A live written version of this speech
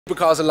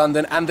Supercars of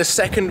London and the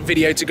second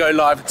video to go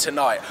live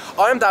tonight.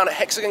 I am down at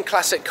Hexagon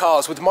Classic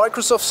Cars with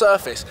Microsoft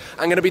Surface.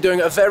 I'm going to be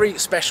doing a very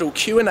special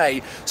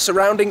Q&A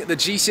surrounding the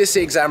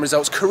GCSE exam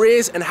results,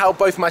 careers, and how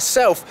both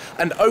myself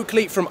and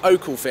Oakley from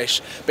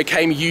Oakelfish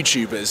became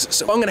YouTubers.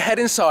 So I'm going to head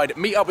inside,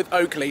 meet up with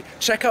Oakley,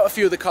 check out a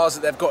few of the cars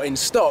that they've got in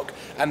stock,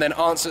 and then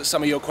answer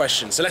some of your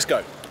questions. So let's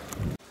go.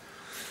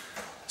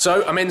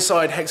 So I'm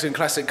inside Hexagon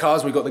Classic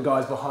Cars. We've got the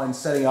guys behind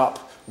setting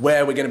up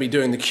where we're going to be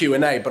doing the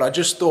Q&A, but I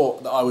just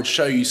thought that I would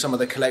show you some of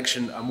the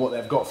collection and what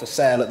they've got for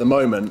sale at the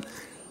moment.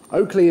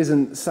 Oakley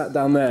isn't sat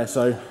down there,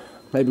 so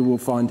maybe we'll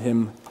find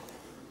him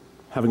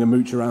having a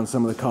mooch around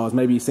some of the cars.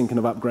 Maybe he's thinking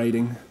of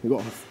upgrading. We've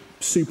got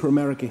a Super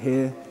America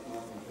here,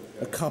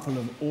 a couple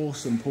of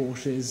awesome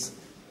Porsches,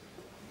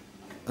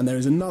 and there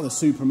is another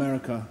Super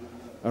America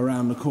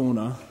around the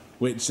corner,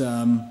 which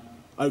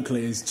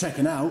Oakley is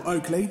checking out.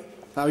 Oakley,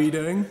 how are you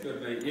doing?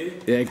 Good, mate.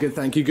 You? Yeah, good,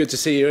 thank you. Good to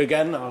see you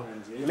again.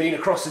 Lean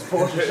across his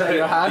Porsche and show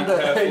your hand.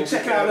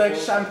 Check out the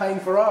champagne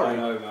Ferrari. I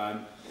know,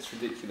 man. It's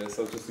ridiculous.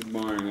 I was just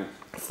admiring it.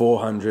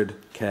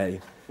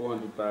 400k.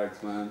 400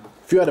 bags, man.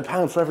 If you had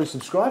 £1 for every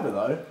subscriber,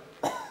 though.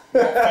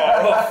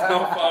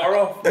 Not far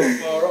off.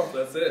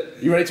 That's it.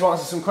 You ready to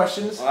answer some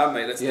questions? I am,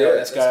 mate. Let's do it.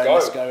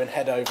 Let's go and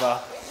head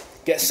over,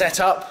 get set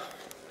up,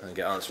 and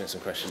get answering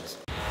some questions.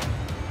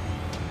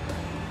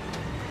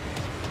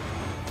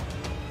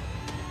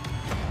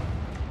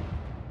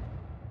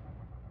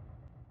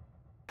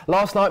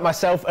 Last night,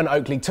 myself and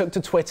Oakley took to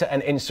Twitter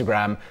and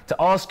Instagram to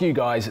ask you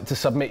guys to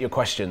submit your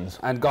questions.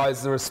 And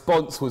guys, the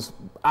response was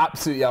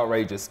absolutely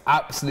outrageous,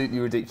 absolutely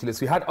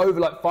ridiculous. We had over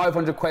like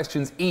 500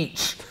 questions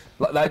each.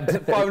 Like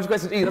 500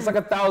 questions each, that's like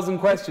 1,000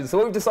 questions. So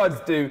what we've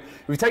decided to do,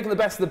 we've taken the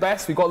best of the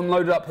best, we've got them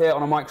loaded up here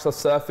on a Microsoft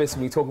Surface,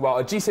 and we talk about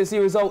our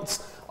GCSE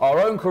results, our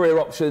own career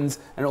options,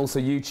 and also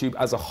YouTube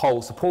as a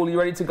whole. So Paul, are you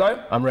ready to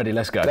go? I'm ready,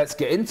 let's go. Let's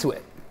get into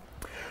it.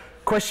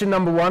 Question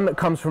number one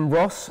comes from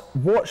Ross.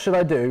 What should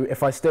I do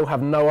if I still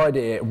have no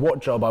idea what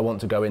job I want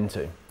to go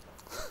into?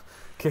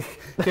 Kicking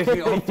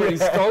it off pretty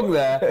strong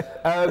there.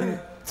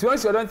 To be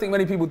honest, I don't think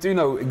many people do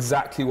know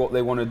exactly what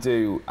they want to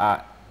do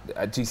at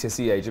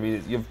GCSE age. I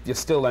mean, you're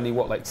still only,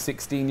 what, like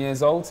 16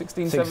 years old?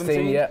 16,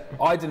 17? Yeah.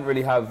 I didn't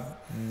really have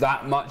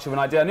that much of an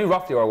idea. I knew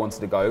roughly where I wanted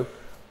to go.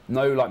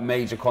 No, like,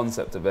 major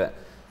concept of it.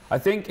 I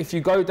think if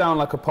you go down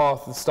like a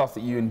path of stuff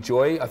that you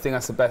enjoy, I think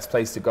that's the best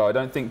place to go. I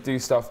don't think do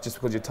stuff just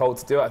because you're told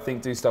to do it. I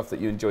think do stuff that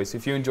you enjoy. So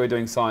if you enjoy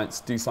doing science,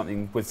 do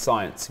something with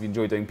science. If you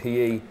enjoy doing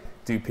PE,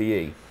 do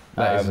PE.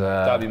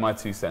 That'd be my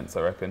 2 cents,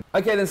 I reckon.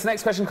 Okay, then the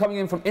next question coming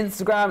in from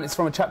Instagram. It's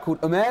from a chap called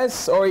Umair.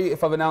 Sorry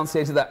if I've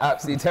enunciated that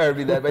absolutely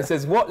terribly there, but it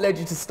says, what led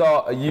you to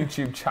start a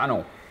YouTube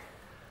channel?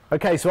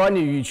 Okay, so I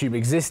knew YouTube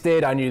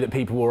existed, I knew that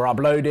people were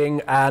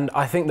uploading, and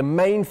I think the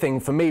main thing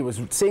for me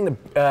was seeing the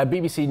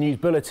BBC News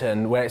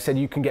Bulletin where it said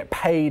you can get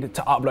paid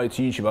to upload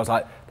to YouTube. I was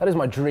like, that is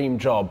my dream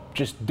job,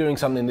 just doing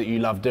something that you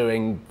love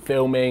doing,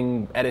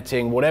 filming,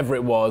 editing, whatever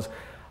it was.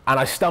 And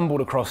I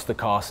stumbled across the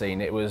car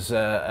scene. It was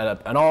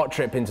an art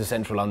trip into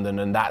central London,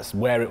 and that's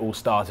where it all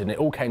started, and it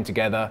all came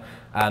together,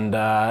 and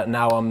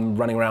now I'm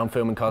running around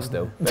filming cars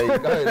still. There you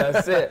go,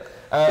 that's it.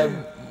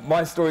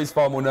 My story's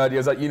far more nerdy. I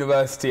was at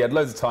university, I had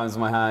loads of times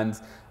on my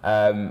hands,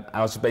 and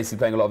I was just basically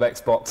playing a lot of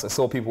Xbox. I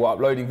saw people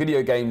uploading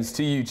video games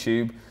to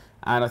YouTube,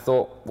 and I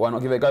thought, why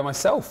not give it a go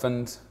myself?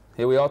 And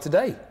here we are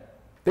today.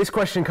 This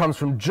question comes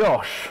from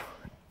Josh.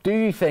 Do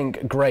you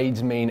think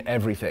grades mean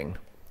everything?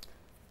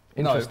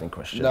 Interesting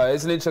question. No,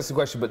 it's an interesting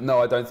question, but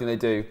no, I don't think they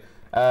do.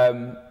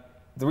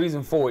 The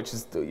reason for which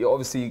is,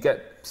 obviously you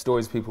get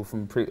stories of people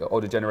from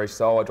older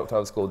generations, oh, I dropped out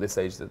of school at this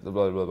age, blah,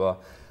 blah, blah, blah.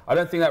 I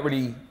don't think that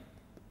really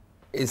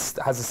has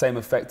the same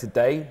effect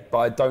today, but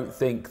I don't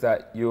think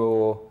that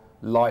your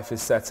life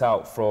is set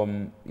out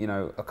from, you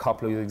know, a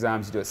couple of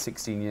exams you do at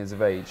 16 years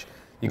of age.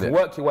 You can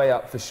work your way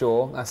up for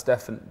sure, that's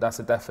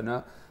a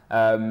definite.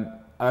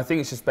 And I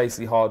think it's just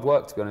basically hard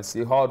work, to be honest.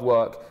 You hard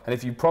work, and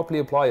if you properly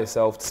apply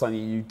yourself to something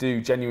you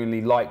do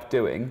genuinely like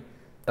doing,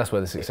 that's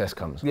where the success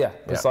comes. Yeah,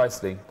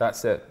 precisely.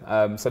 That's it.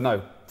 So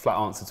no, flat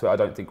answer to it. I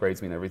don't think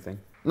grades mean everything.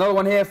 Another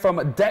one here from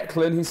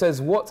Declan, who says,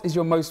 what is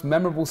your most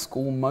memorable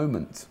school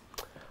moment?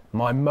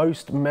 My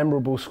most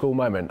memorable school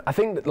moment. I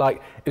think that,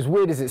 like, as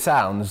weird as it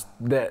sounds,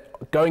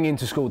 that going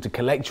into school to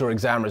collect your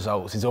exam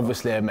results is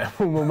obviously a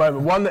memorable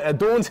moment. A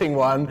daunting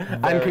one,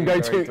 and can go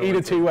either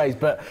two ways.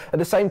 But at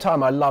the same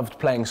time, I loved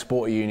playing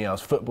sport at uni. I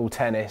was football,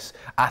 tennis,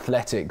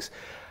 athletics.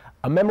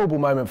 A memorable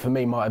moment for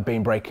me might have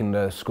been breaking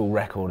the school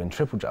record in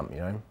triple jump, you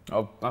know?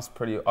 Oh, that's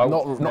pretty...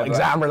 Not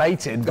exam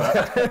related,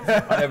 but...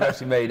 I never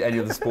actually made any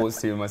of the sports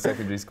team in my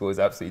secondary school. It's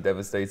absolutely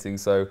devastating,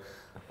 so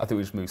I think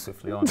we just move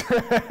swiftly on.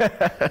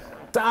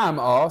 Sam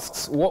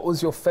asks, what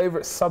was your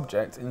favourite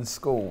subject in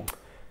school?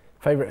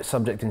 Favourite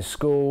subject in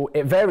school?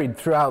 It varied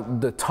throughout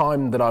the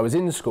time that I was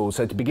in school.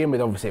 So to begin with,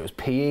 obviously it was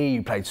PE,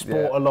 you played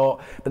sport a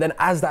lot. But then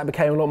as that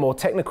became a lot more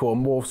technical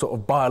and more sort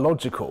of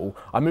biological,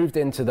 I moved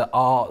into the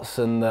arts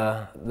and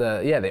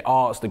the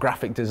arts, the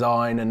graphic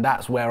design, and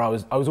that's where I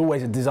was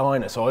always a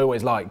designer. So I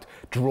always liked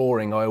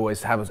drawing. I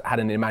always had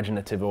an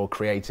imaginative or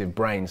creative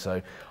brain.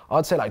 So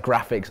I'd say like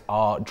graphics,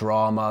 art,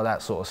 drama,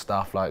 that sort of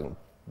stuff, like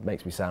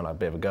Makes me sound like a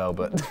bit of a girl,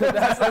 but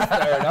that's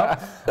fair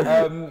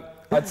enough.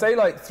 I'd say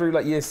like through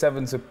like year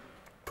 7 to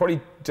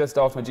probably just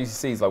after my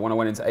GCSEs, like when I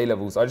went into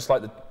A-levels, I just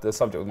liked the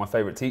subject with my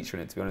favourite teacher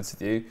in it, to be honest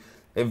with you.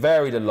 It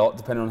varied a lot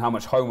depending on how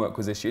much homework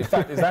was issued. In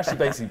fact, it was actually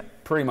basically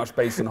pretty much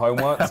based on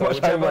homework. So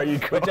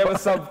whichever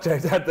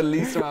subject had the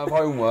least amount of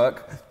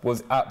homework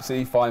was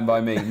absolutely fine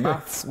by me.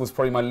 Maths was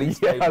probably my least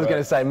favourite. I was going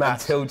to say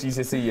maths. Until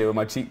GCSE year when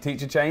my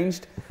teacher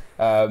changed.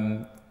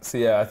 So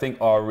yeah, I think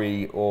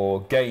RE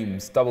or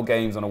games, double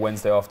games on a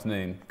Wednesday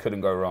afternoon,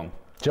 couldn't go wrong.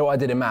 Do you know what I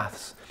did in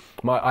maths?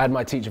 I had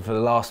my teacher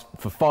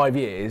for 5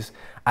 years,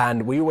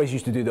 and we always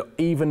used to do the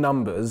even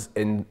numbers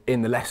in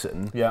the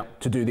lesson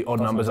to do the odd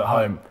numbers at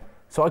home.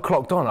 So I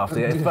clocked on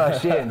after the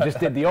first year and just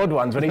did the odd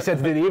ones when he said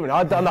to do the even.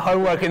 I'd done the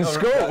homework in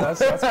school. That's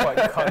quite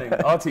cunning.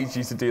 Our teacher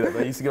used to do that.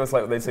 They used to give us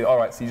like, they'd say, all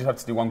right, so you just have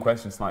to do one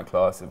question tonight,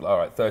 class. All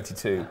right,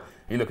 32.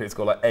 You look at it, it's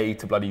got like A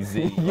to bloody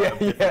Z.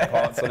 Different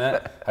parts on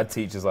it. Had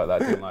teachers like that,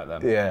 didn't like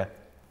them. Yeah.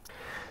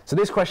 So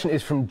this question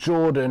is from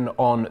Jordan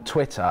on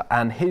Twitter,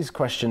 and his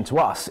question to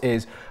us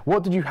is,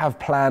 what did you have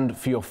planned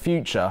for your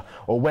future,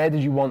 or where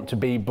did you want to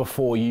be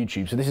before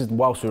YouTube? So this is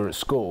whilst we were at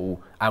school,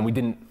 and we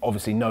didn't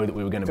obviously know that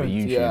we were going to be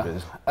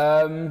YouTubers.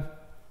 Yeah.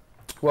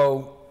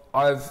 Well,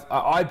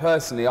 I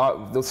personally,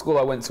 the school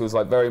I went to was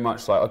like very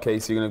much like, okay,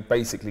 so you're going to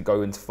basically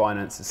go into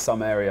finance in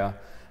some area.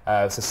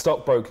 So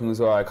stockbroking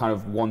was where I kind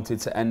of wanted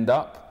to end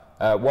up.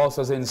 Whilst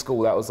I was in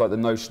school, that was like the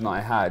notion that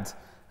I had.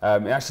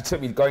 It actually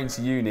took me going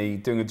to uni,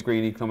 doing a degree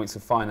in economics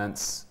and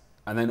finance,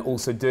 and then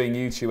also doing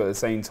YouTube at the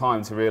same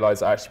time to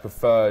realise I actually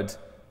preferred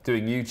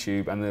doing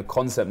YouTube, and the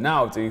concept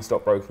now of doing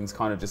stockbroking is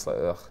kind of just like,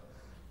 ugh,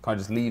 kind of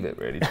just leave it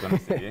really, to be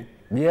honest with you.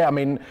 Yeah, I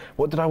mean,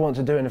 what did I want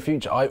to do in the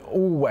future? I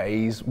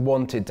always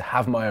wanted to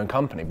have my own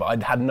company, but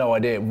I had no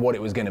idea what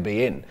it was going to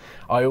be in.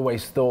 I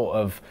always thought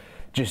of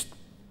just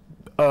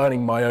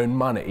earning my own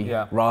money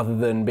rather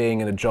than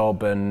being in a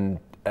job and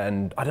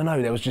I don't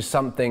know, there was just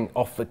something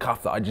off the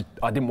cuff that I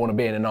didn't want to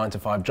be in a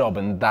 9-to-5 job,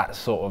 and that's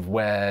sort of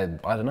where,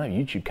 I don't know,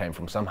 YouTube came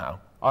from somehow.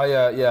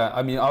 Yeah,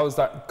 I mean, I was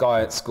that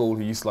guy at school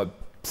who used to like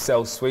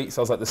sell sweets.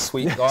 I was like the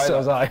sweet guy. So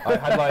was I. I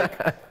had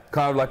like,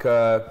 kind of like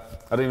a,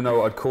 I don't even know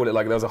what I'd call it,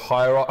 like there was a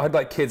hierarchy. I had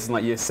like kids in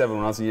like year 7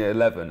 when I was in year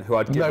 11 who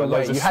I'd give like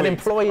loads of sweets. You had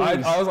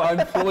employees. I was like,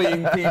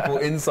 employing people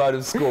inside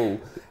of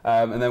school.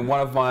 And then one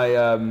of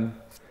my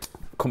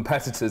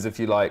competitors, if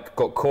you like,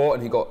 got caught,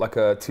 and he got like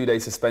a 2-day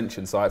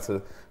suspension, so I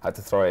had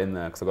to throw it in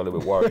there because I got a little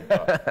bit worried.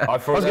 I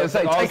was going to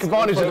say, take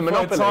advantage of the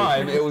monopoly. For a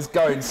time, it was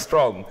going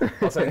strong. I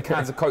was selling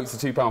cans of Cokes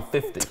for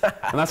 £2.50,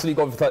 and that's what he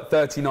got for like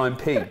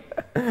 39p.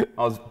 It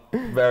was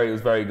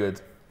very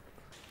good.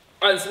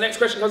 All right, so the next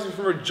question comes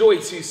from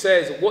Joyce, who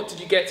says, what did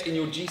you get in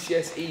your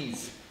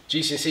GCSEs?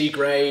 GCSE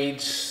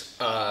grades,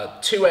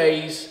 2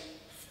 A's,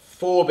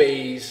 4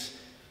 B's,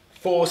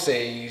 4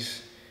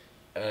 C's,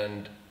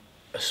 and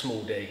a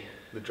small D.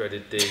 The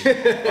dreaded D.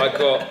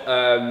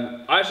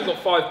 I actually got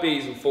 5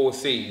 B's and 4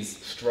 C's.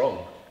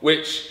 Strong.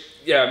 Which,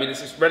 yeah, I mean,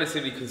 it's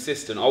relatively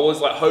consistent. I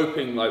was like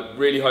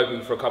really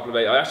hoping for a couple of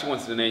A's. I actually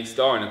wanted an A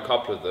star in a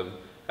couple of them.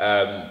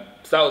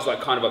 So that was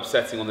like kind of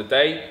upsetting on the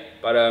day.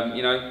 But,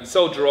 you know, you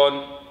soldier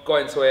on,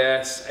 got into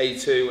AS,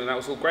 A2, and that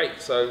was all great.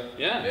 So,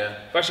 yeah.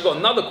 I've actually got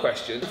another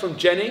question from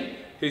Jenny,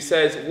 who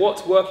says,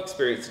 what work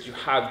experience did you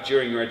have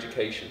during your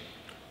education?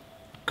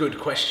 Good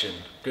question,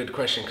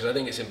 because I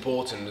think it's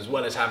important, as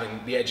well as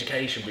having the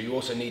education, but you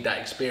also need that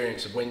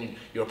experience of when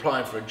you're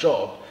applying for a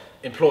job.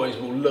 Employers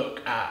will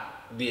look at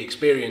the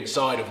experience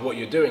side of what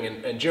you're doing,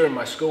 and during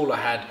my school I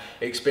had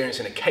experience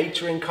in a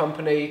catering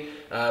company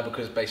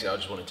because basically I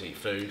just wanted to eat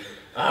food.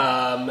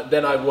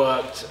 Then I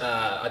worked,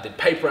 I did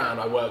paper round,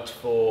 I worked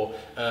for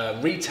a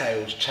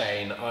retail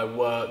chain, I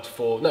worked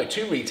for,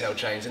 2 retail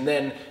chains, and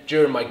then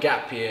during my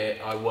gap year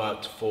I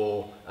worked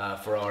for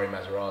Ferrari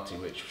Maserati,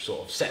 which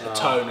sort of set the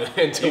tone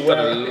into You've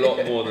done a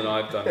lot more than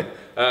I've done.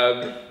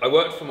 I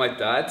worked for my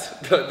dad.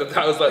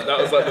 that was like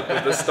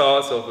the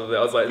start of it.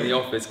 I was like in the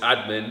office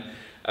admin,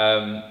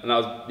 and that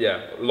was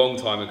a long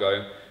time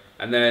ago.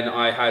 And then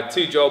I had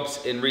 2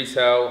 jobs in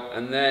retail,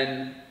 and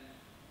then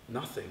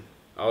nothing.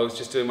 I was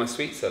just doing my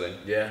sweet selling.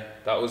 Yeah,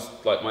 that was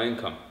like my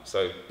income.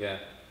 So yeah,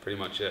 pretty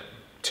much it.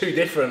 Two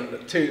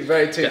different.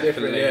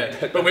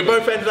 Yeah. But we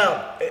both ended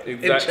up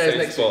in chairs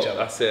next to each other.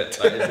 That's it.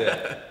 That is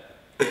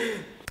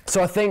it.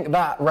 So I think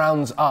that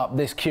rounds up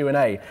this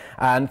Q&A,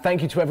 and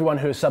thank you to everyone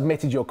who has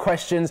submitted your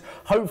questions.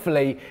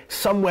 Hopefully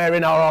somewhere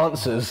in our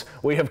answers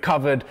we have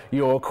covered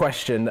your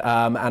question,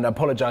 and I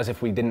apologise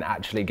if we didn't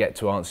actually get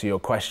to answer your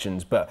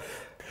questions, but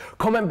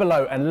comment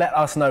below and let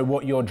us know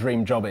what your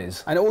dream job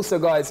is. And also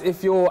guys,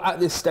 if you're at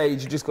this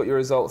stage, you just got your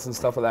results and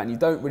stuff like that, and you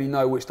don't really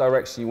know which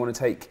direction you want to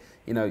take,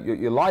 you know,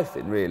 your life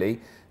in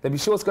really, then be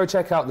sure to go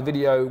check out the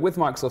video with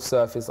Microsoft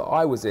Surface that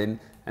I was in,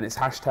 and it's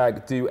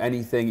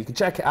 #doanything. You can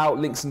check it out,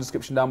 links in the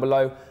description down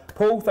below.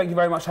 Paul, thank you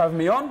very much for having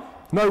me on.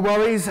 No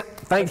worries.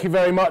 Thank you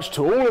very much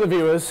to all of the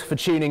viewers for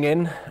tuning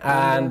in,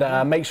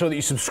 and make sure that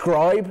you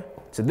subscribe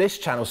to this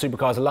channel,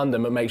 Supercars of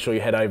London, but make sure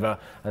you head over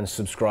and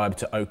subscribe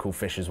to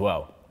Oakelfish as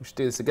well. We should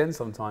do this again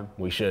sometime.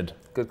 We should.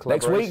 Good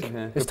Next collaboration week?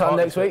 here. This Good time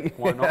next partnership. week?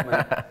 Why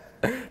not,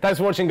 mate? Thanks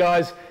for watching,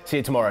 guys. See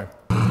you tomorrow.